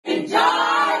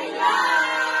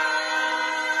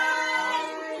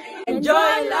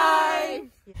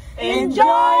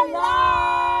Enjoy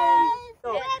life!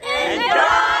 Enjoy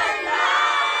life!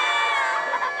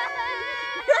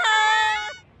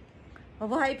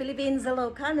 Mabuhay Philippines,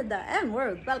 hello Canada and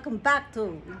world. Welcome back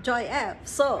to JHOY F.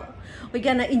 So, we're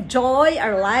gonna enjoy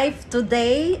our life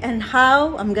today and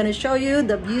how I'm gonna show you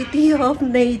the beauty of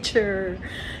nature.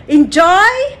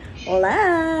 Enjoy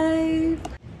life!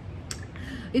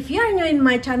 If you're new in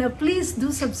my channel, please do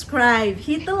subscribe,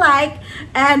 hit the like,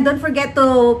 and don't forget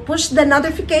to push the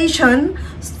notification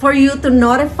for you to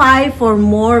notify for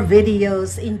more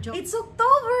videos. Enjoy! It's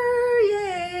October!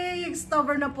 Yay!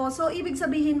 October na po. So, ibig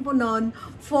sabihin po nun,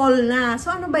 fall na.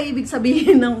 So, ano ba ibig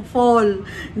sabihin ng fall?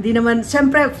 Hindi naman,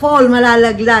 syempre, fall,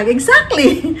 malalaglag.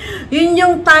 Exactly! Yun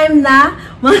yung time na,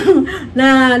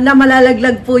 na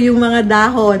malalaglag po yung mga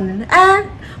dahon.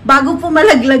 And, bago po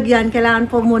malaglag yan, kailangan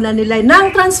po muna nila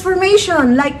ng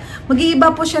transformation. Like,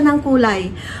 mag-iiba po siya ng kulay.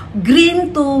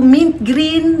 Green to mint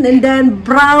green, and then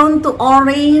brown to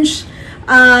orange,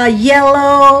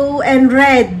 yellow, and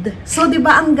red. So, di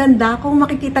ba ang ganda? Kung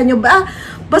makikita nyo ba,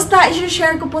 basta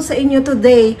i-share ko po sa inyo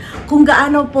today kung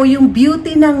gaano po yung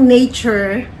beauty ng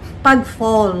nature pag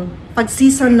fall. Pag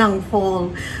season ng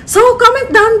fall. So,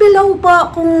 comment down below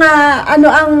po kung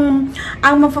ano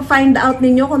ang mafa-find out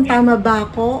ninyo kung tama ba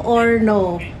ako or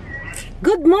no.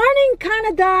 Good morning,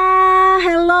 Canada!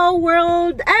 Hello,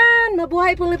 world! And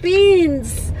mabuhay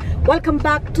Philippines! Welcome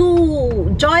back to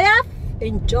JHOY F.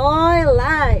 Enjoy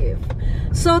life!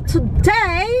 So,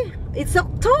 today, it's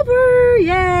October!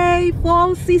 Yay!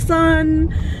 Fall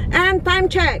season! And time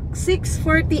check,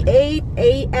 6:48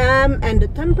 a.m. and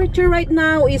the temperature right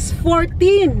now is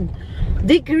 14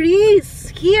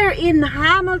 degrees here in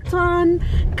Hamilton,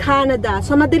 Canada.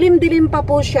 So madilim-dilim pa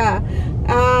po siya.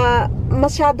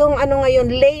 Masyadong ngayon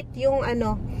late yung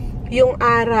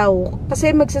araw.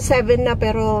 Kasi magsa-7 na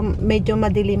pero medyo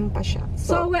madilim pa siya.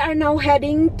 So we are now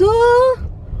heading to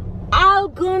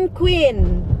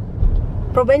Algonquin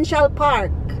Provincial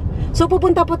Park. So,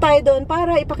 pupunta po tayo doon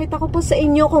para ipakita ko po sa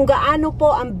inyo kung gaano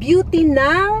po ang beauty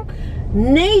ng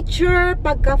nature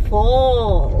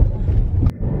pagka-fall.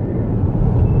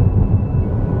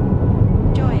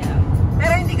 Joya.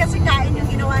 Pero hindi kasi kain yung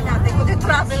ginawa natin. Kundi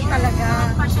travel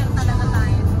talaga. Pasyal talaga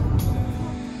tayo.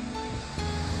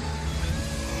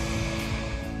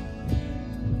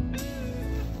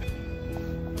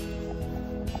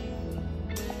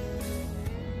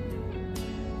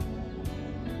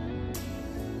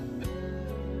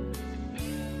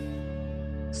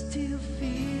 Still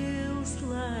feels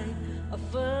like a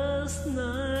first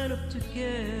night of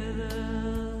together.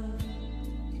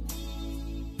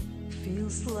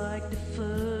 Feels like the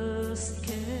first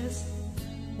kiss.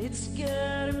 It's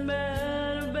getting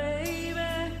better,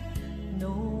 baby.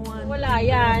 No one wala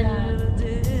yan.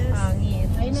 Hangin.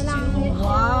 Ayun na lang.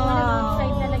 Wow.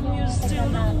 Side na lang yung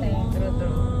side natin. True.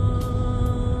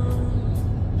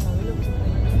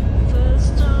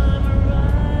 First time our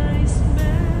eyes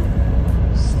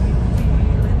met, still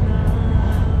feeling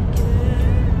I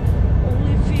care.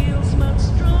 Only feels much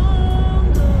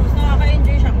stronger.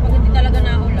 Nakaka-enjoy siya kapag hindi talaga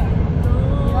naulan.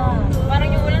 Parang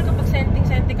yung ulan kapag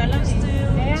senting-senting ka lang eh.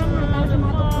 Kaya nga, tapos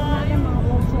matutulog natin mga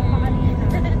workso pa kanina.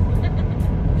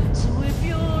 So if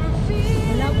you're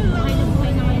feeling Wala po,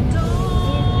 buhay na ngayon.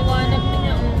 Liwanag na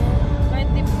niya. Kahit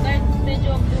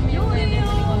medyo gloomy yung weather,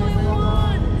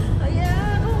 maliwanag. I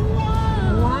ever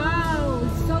want, Wow!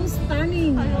 So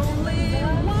stunning! I only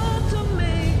want to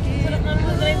make it. Sarap namin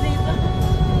mag-drive dito.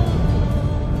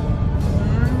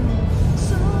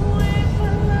 So if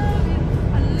I love you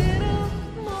a little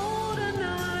more than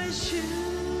I should,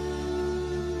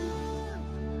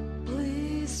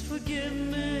 please forgive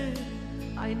me.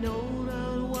 I know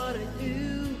not what I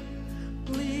do.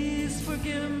 Please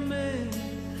forgive me.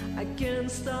 I can't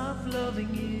stop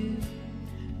loving you.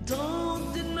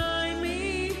 Don't deny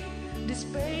me this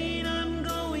pain I'm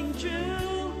going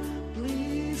through.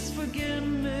 Please forgive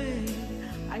me.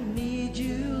 I need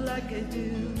you like I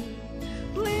do.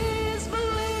 Please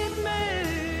believe me.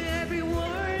 Every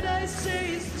word I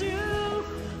say is true.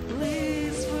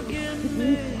 Please forgive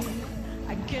me.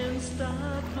 I can't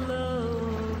stop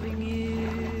loving you.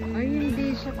 Ay,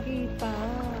 hindi siya kita.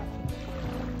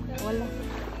 Wala.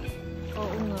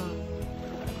 Oo nga.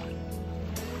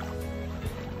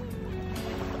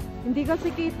 Hindi kasi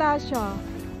kita siya.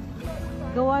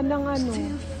 Gawa ng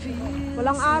Still feels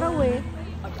walang araw eh.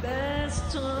 a best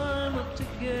time of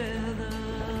together.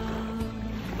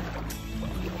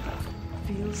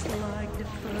 Feels like the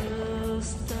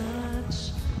first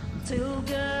touch. Till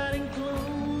getting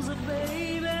closer,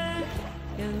 baby.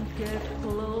 Can't get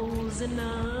close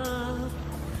enough.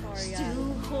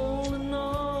 Still holding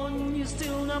on. You're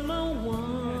still number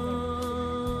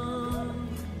one.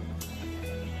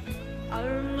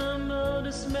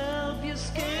 the smell of your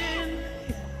skin.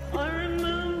 I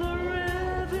remember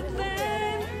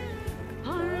everything.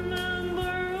 I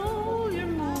remember all your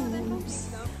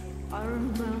moves. I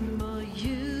remember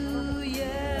you,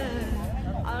 yeah.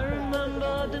 I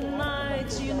remember the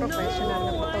nights, you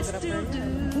know I still do.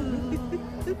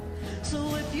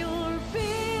 So if you're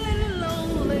feeling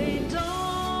lonely, don't.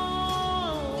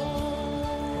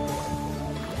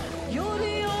 You're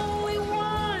the only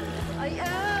one I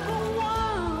ever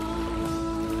want.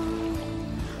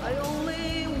 I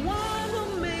only want to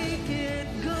make it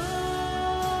good.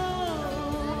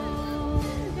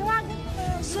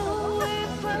 So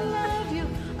if I love you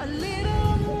a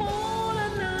little more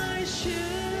than I should,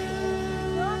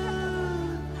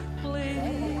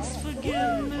 please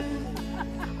forgive me.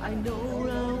 I know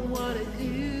what I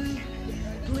do.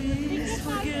 Please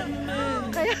forgive me.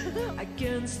 I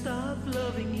can't stop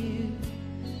loving you.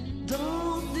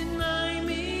 Don't deny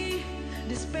me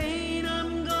this pain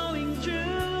I'm going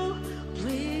through.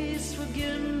 Please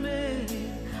forgive me.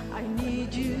 I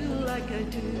need you like I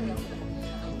do.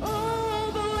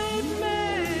 Oh, believe me,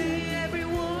 every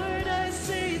word I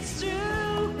say it's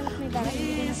true.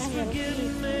 Please forgive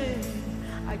me.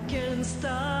 I can't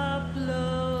stop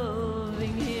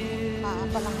loving you.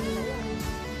 Palang nila yan.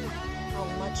 How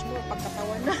much mo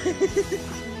pagkatawan na.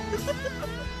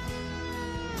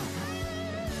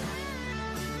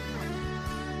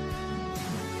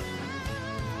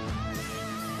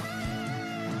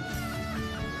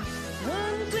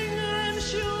 One thing I'm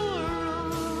sure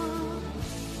of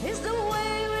is the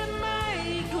way we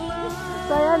make love.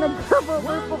 Kaya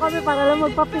nagpapapal po kami para lang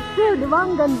magpa-picture. Di ba?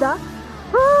 Ang ganda.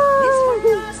 It's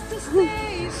for us to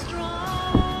stay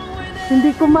strong when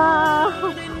Hindi ko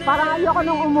parang ayoko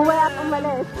nung umuwi at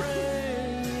umalis.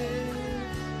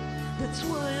 that's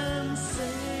why I'm saying,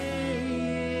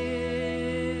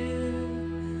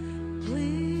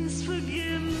 please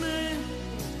forgive me.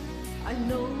 I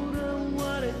know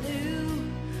what I do.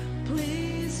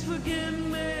 Please forgive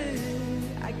me.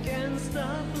 I can't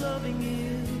stop loving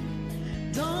you.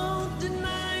 Don't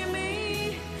deny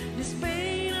me this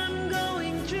pain I'm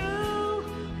going through.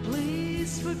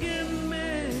 Please forgive me.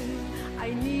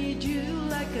 I need you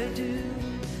like I do.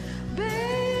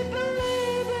 Baby,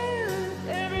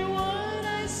 every word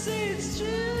I say it's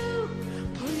true.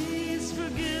 Please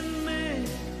forgive me.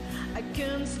 I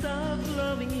can't stop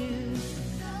loving you.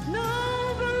 No,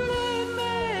 believe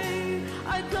me,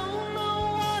 I don't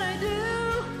know what I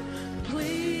do.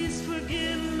 Please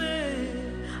forgive me.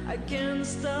 I can't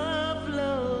stop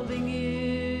loving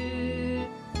you.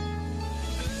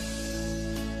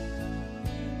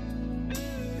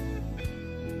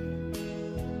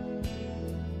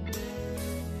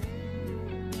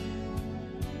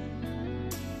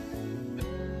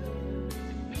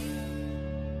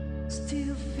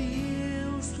 Still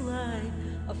feels like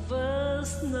a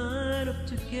first night of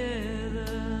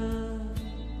together.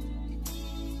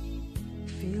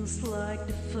 Feels like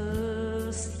the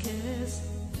first kiss.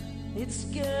 It's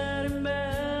getting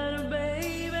better,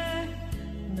 baby.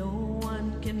 No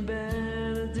one can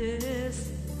better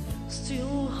this.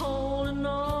 Still holding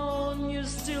on, you're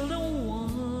still the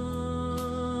one.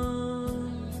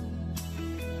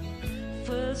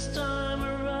 First time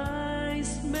our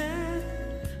eyes met,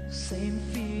 same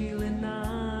feeling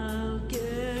I'll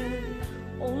get.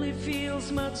 Only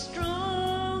feels much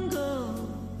stronger.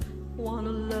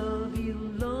 Wanna love you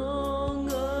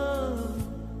longer.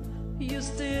 You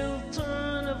still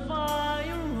turn the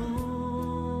fire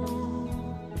on.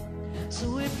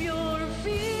 So if you're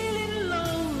feeling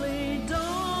lonely,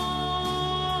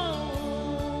 don't.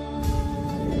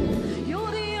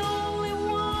 You're the only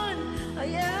one I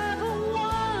ever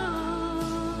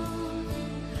want.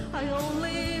 I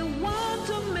only want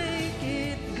to make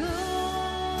it good.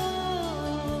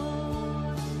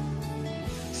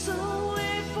 So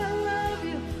if I love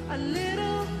you a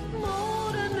little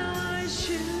more than I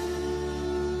should,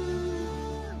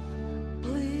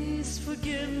 please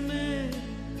forgive me.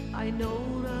 I know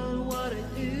now what I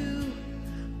do.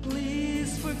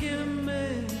 Please forgive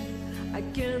me. I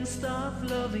can't stop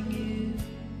loving you.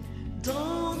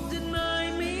 Don't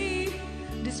deny me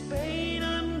this pain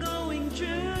I'm going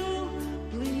through.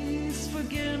 Please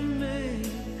forgive me.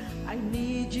 I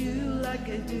need you like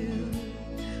I do.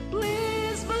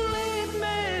 Please believe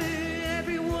me.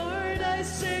 Every word I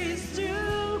say is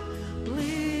true.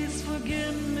 Please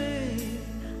forgive me.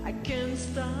 I can't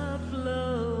stop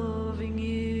loving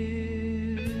you.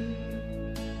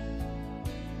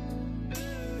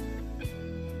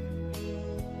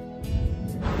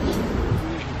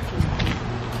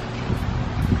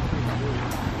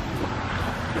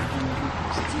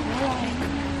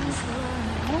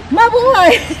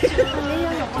 Mabuhay!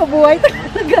 mabuhay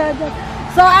talaga.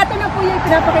 So, ito na po yung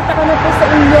pinapakita ko na po sa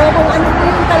inyo kung ano po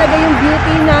yung talaga yung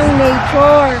beauty ng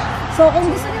nature. So, kung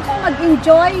gusto niyo po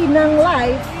mag-enjoy ng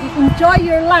life, enjoy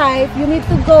your life, you need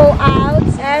to go out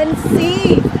and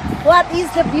see what is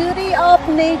the beauty of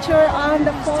nature on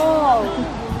the fall.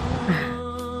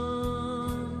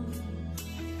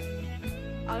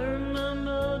 I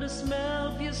remember the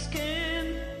smell of your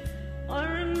skin. I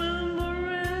remember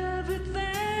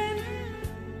everything.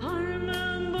 I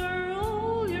remember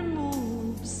all your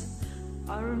moves.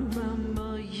 I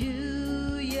remember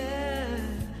you, yeah.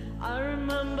 I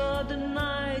remember the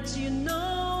nights, you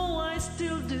know I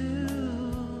still do.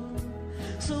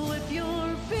 So if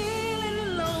you're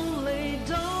feeling lonely,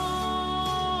 don't.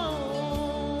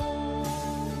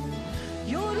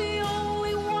 You're the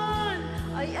only one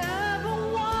I ever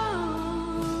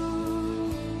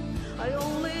want. I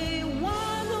only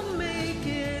want to make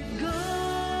it good.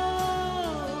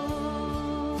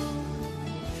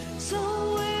 So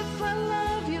if I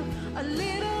love you a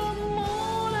little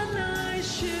more than I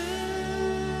should,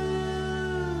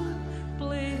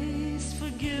 please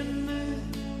forgive me.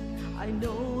 I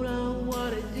know now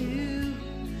what I do.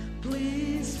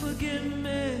 Please forgive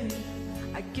me.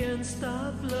 I can't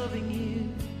stop loving you.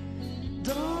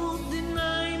 Don't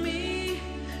deny me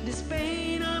this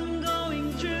pain I'm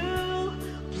going through.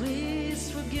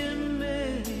 Please forgive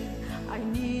me. I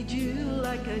need you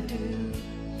like I do.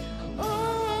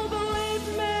 Oh, believe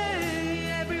me,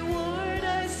 every word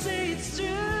I say it's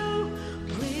true.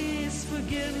 Please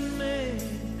forgive me.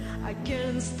 I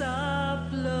can't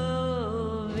stop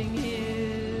loving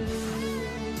you.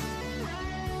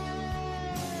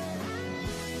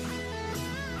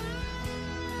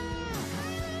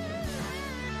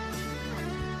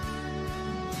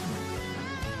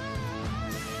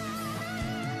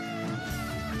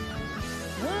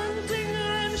 One thing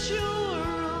I'm sure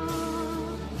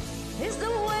of is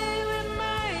the way we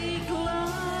make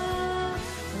love.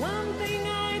 One thing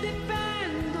I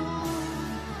depend on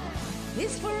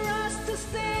is for us to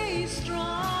stay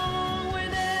strong.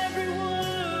 With every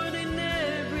word and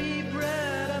every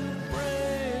breath I'm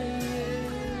praying.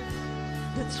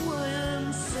 That's why I'm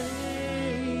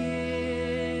saying,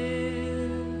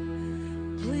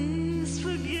 please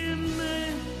forgive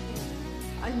me.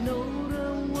 I know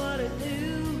what I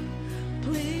do.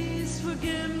 Please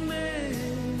forgive me.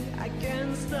 I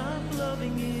can't stop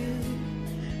loving you.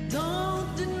 Don't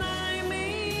deny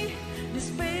me this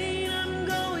pain I'm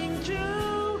going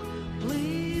through.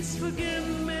 Please forgive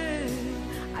me.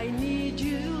 I need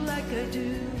you like I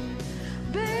do.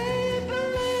 Babe,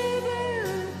 believe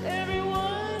it. Every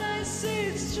word I say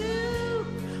it's true.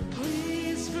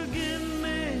 Please forgive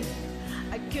me.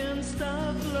 I can't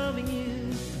stop loving you.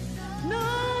 No,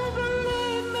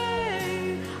 believe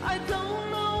me, I don't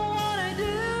know what I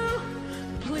do.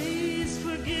 Please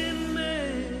forgive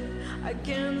me, I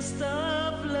can't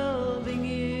stop loving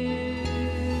you.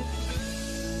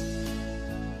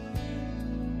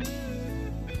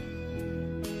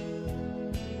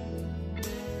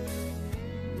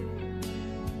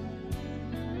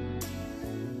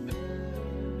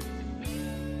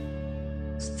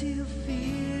 Still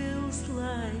feels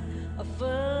like a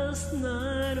first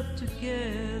night of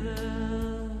together.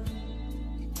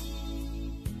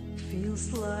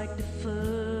 Feels like the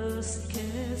first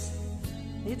kiss.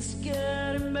 It's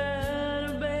getting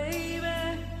better,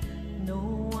 baby. No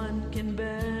one can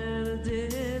better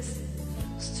this.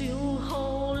 Still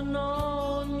holding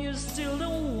on, you're still the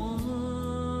one.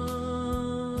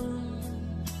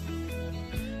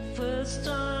 First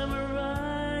time our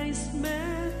eyes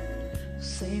met,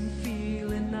 same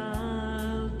feeling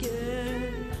I'll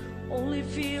get. Only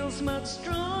feels much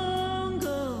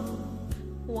stronger.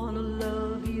 Wanna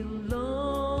love you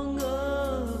longer.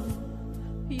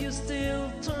 You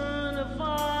still turn the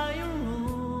fire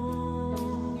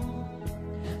on.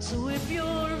 So if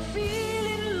you're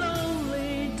feeling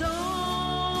lonely, don't.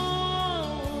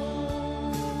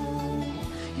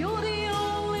 You're the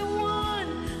only one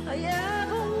I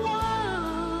ever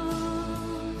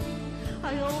want.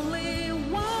 I only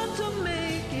want to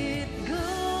make it good.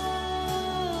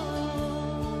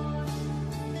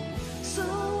 So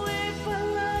if I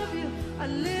love you a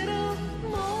little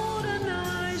more than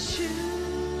I should,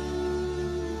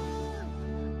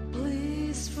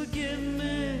 please forgive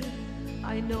me.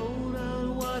 I know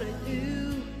now what I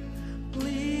do.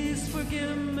 Please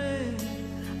forgive me.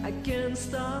 I can't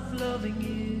stop loving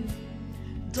you.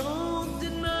 Don't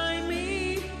deny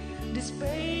me this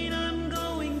pain I'm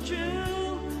going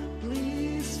through.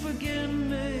 Please forgive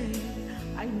me.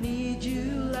 I need you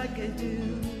like I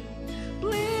do.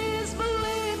 Please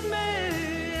believe me.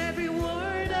 Every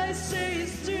word I say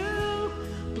is true.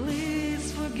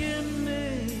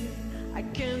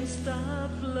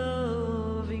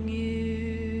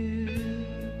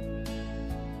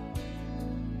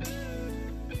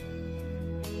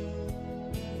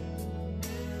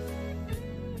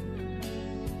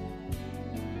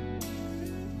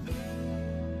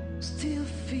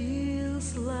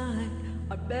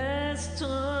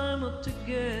 up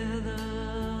together.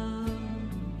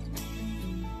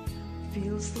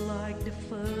 Feels like the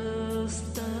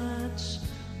first touch,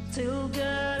 till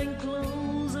getting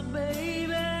closer,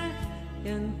 baby,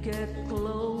 and get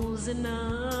close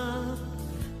enough.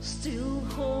 Still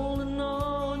holding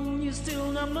on, you're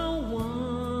still number one.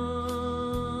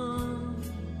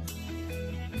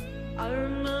 I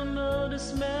remember the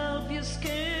smell of your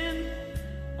skin,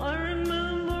 I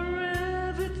remember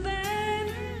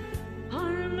everything, I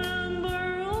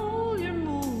remember all your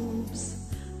moves,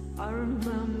 I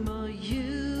remember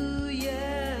you,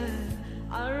 yeah.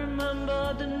 I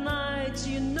remember the nights,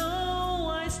 you know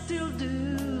I still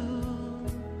do.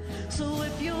 So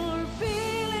if you're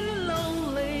feeling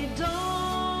lonely, don't.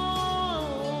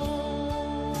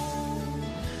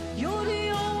 You're the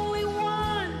only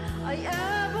one I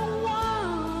ever want.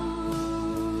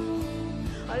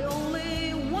 I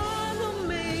only want to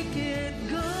make it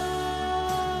good.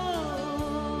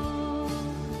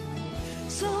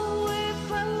 So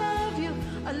if I love you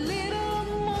a little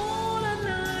more than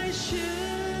I should,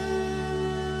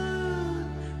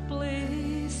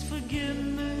 please forgive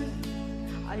me.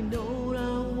 I know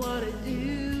now what I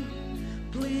do.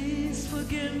 Please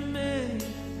forgive me.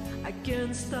 I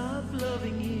can't stop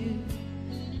loving you.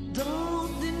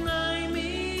 Don't deny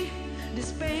me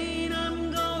this pain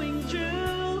I'm going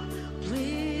through.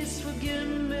 Please forgive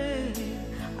me.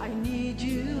 I need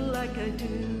you like I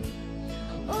do.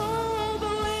 Oh,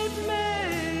 believe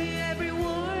me, every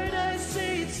word I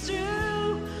say it's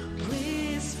true.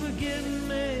 Please forgive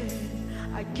me.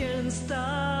 I can't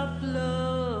stop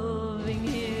loving